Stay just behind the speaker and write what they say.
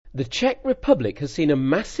The Czech Republic has seen a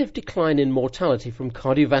massive decline in mortality from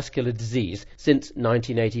cardiovascular disease since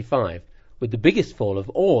 1985, with the biggest fall of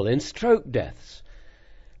all in stroke deaths.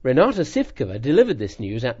 Renata Sivkova delivered this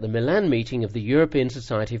news at the Milan meeting of the European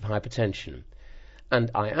Society of Hypertension,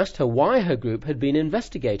 and I asked her why her group had been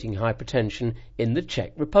investigating hypertension in the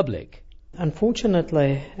Czech Republic.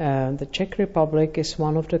 Unfortunately, the Czech Republic is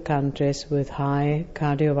one of the countries with high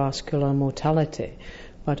cardiovascular mortality.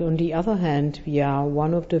 But on the other hand, we are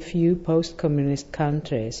one of the few post-communist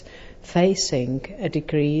countries facing a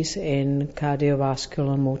decrease in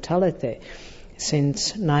cardiovascular mortality since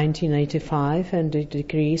 1985, and the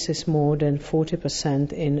decrease is more than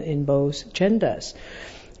 40% in both genders.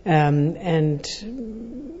 And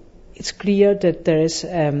it's clear that there is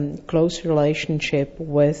a close relationship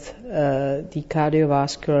with the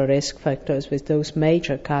cardiovascular risk factors, with those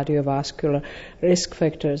major cardiovascular risk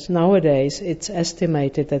factors. Nowadays, it's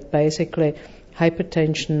estimated that basically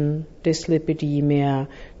hypertension, dyslipidemia,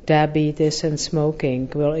 diabetes and smoking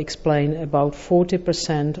will explain about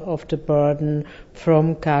 40% of the burden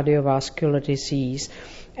from cardiovascular disease.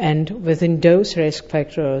 And within those risk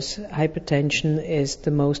factors, hypertension is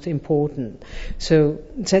the most important. So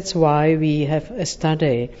that's why we have a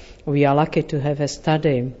study. We are lucky to have a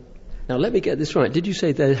study. Now let me get this right. Did you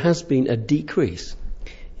say there has been a decrease?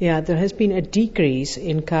 Yeah, there has been a decrease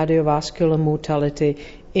in cardiovascular mortality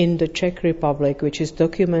in the Czech Republic, which is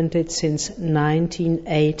documented since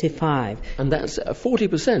 1985. And that's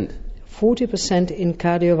 40%? 40% in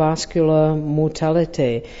cardiovascular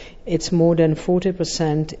mortality. It's more than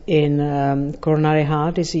 40% in coronary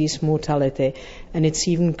heart disease mortality, and it's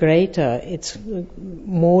even greater. It's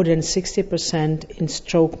more than 60% in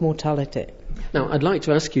stroke mortality. Now, I'd like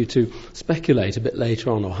to ask you to speculate a bit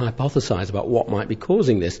later on or hypothesize about what might be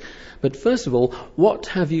causing this. But first of all, what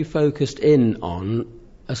have you focused in on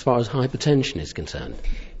as far as hypertension is concerned?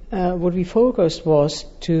 What we focused was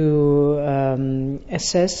to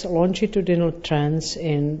assess longitudinal trends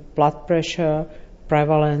in blood pressure,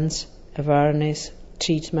 prevalence, awareness,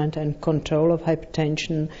 treatment and control of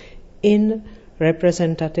hypertension in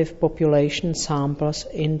representative population samples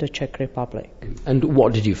in the Czech Republic. And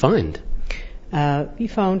what did you find? We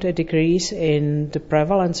found a decrease in the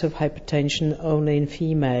prevalence of hypertension only in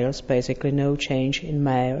females, basically no change in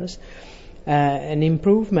males. An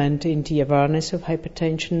improvement in the awareness of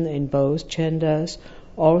hypertension in both genders.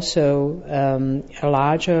 Also, a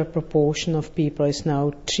larger proportion of people is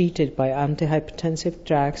now treated by antihypertensive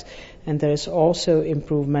drugs, and there is also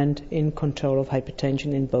improvement in control of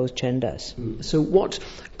hypertension in both genders. So what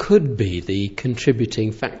could be the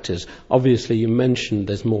contributing factors? Obviously, you mentioned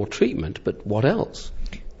there's more treatment, but what else?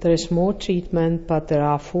 There is more treatment, but there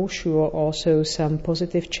are for sure also some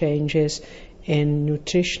positive changes in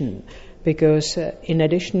nutrition. Because in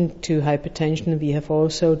addition to hypertension, we have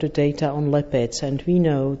also the data on lipids, and we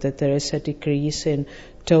know that there is a decrease in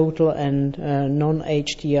total and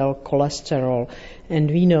non-HDL cholesterol.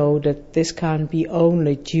 And we know that this can't be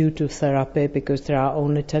only due to therapy, because there are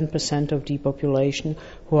only 10% of the population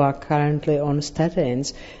who are currently on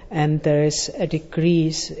statins, and there is a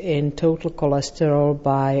decrease in total cholesterol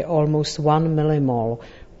by almost 1 millimole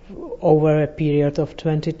over a period of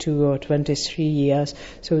 22 or 23 years.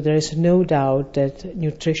 So there is no doubt that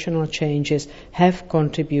nutritional changes have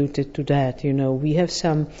contributed to that. You know, we have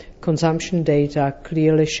some consumption data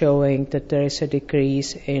clearly showing that there is a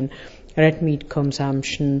decrease in red meat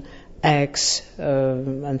consumption, eggs,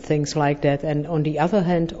 and things like that. And on the other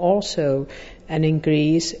hand, also an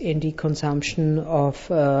increase in the consumption of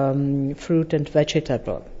fruit and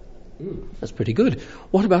vegetable. That's pretty good.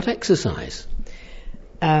 What about exercise?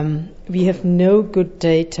 We have no good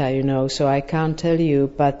data, you know, so I can't tell you,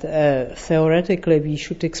 but theoretically we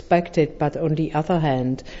should expect it. But on the other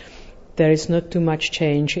hand, there is not too much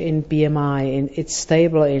change in BMI. It's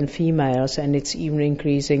stable in females, and it's even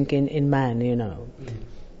increasing in men, you know.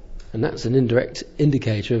 And that's an indirect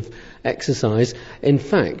indicator of exercise. In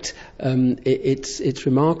fact, it's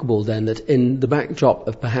remarkable then that in the backdrop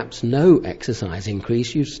of perhaps no exercise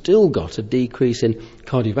increase, you've still got a decrease in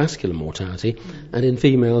cardiovascular mortality, and in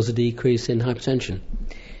females a decrease in hypertension.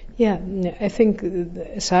 Yeah, I think,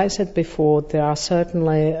 as I said before, there are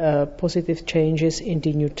certainly positive changes in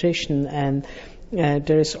the nutrition, and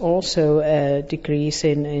there is also a decrease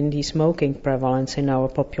in the smoking prevalence in our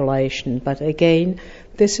population. But again,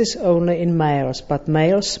 this is only in males, but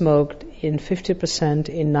males smoked in 50%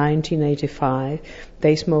 in 1985.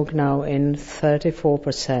 They smoke now in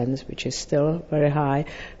 34%, which is still very high,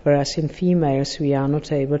 whereas in females we are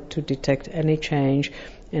not able to detect any change,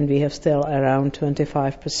 and we have still around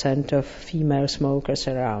 25% of female smokers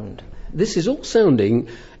around. This is all sounding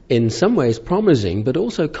in some ways promising but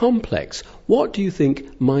also complex. What do you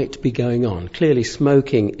think might be going on? Clearly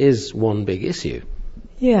smoking is one big issue.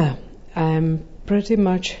 Yeah, I'm pretty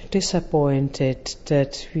much disappointed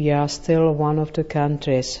that we are still one of the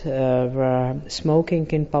countries where smoking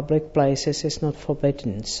in public places is not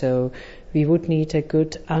forbidden. So we would need a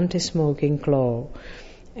good anti-smoking law.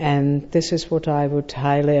 And this is what I would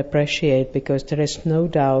highly appreciate, because there is no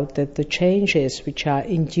doubt that the changes which are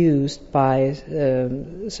induced by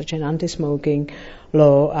such an anti-smoking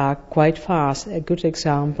law are quite fast. A good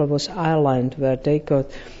example was Ireland, where they got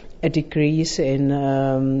a decrease in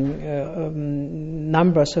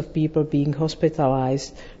numbers of people being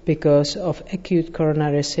hospitalized because of acute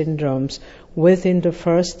coronary syndromes within the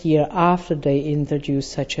first year after they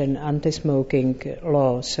introduced such an anti-smoking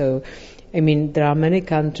law. So, I mean, there are many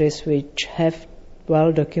countries which have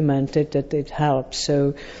well documented that it helps.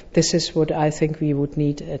 So this is what I think we would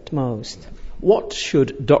need at most. What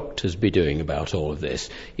should doctors be doing about all of this?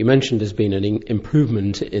 You mentioned there's been an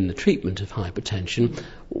improvement in the treatment of hypertension.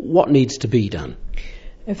 What needs to be done?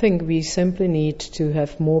 I think we simply need to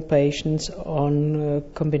have more patients on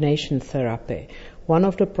combination therapy. One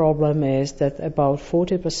of the problems is that about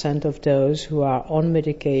 40% of those who are on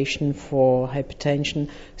medication for hypertension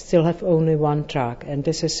still have only one drug, and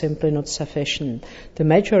this is simply not sufficient. The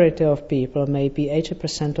majority of people, maybe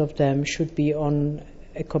 80% of them, should be on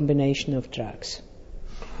a combination of drugs.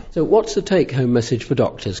 So what's the take-home message for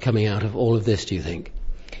doctors coming out of all of this, do you think?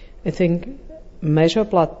 I think measure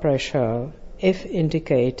blood pressure, if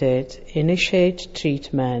indicated, initiate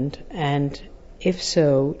treatment, and if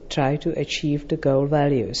so, try to achieve the goal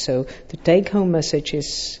value. So the take-home message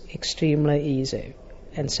is extremely easy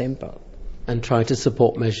and simple. And try to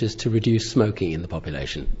support measures to reduce smoking in the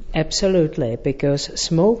population. Absolutely, because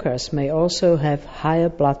smokers may also have higher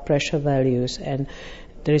blood pressure values, and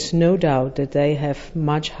there is no doubt that they have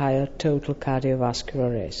much higher total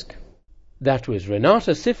cardiovascular risk. That was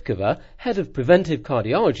Renata Sivkova, Head of Preventive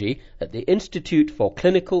Cardiology at the Institute for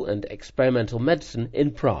Clinical and Experimental Medicine in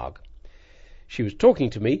Prague. She was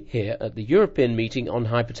talking to me here at the European Meeting on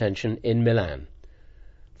Hypertension in Milan.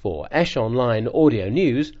 For Esh Online Audio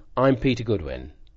News, I'm Peter Goodwin.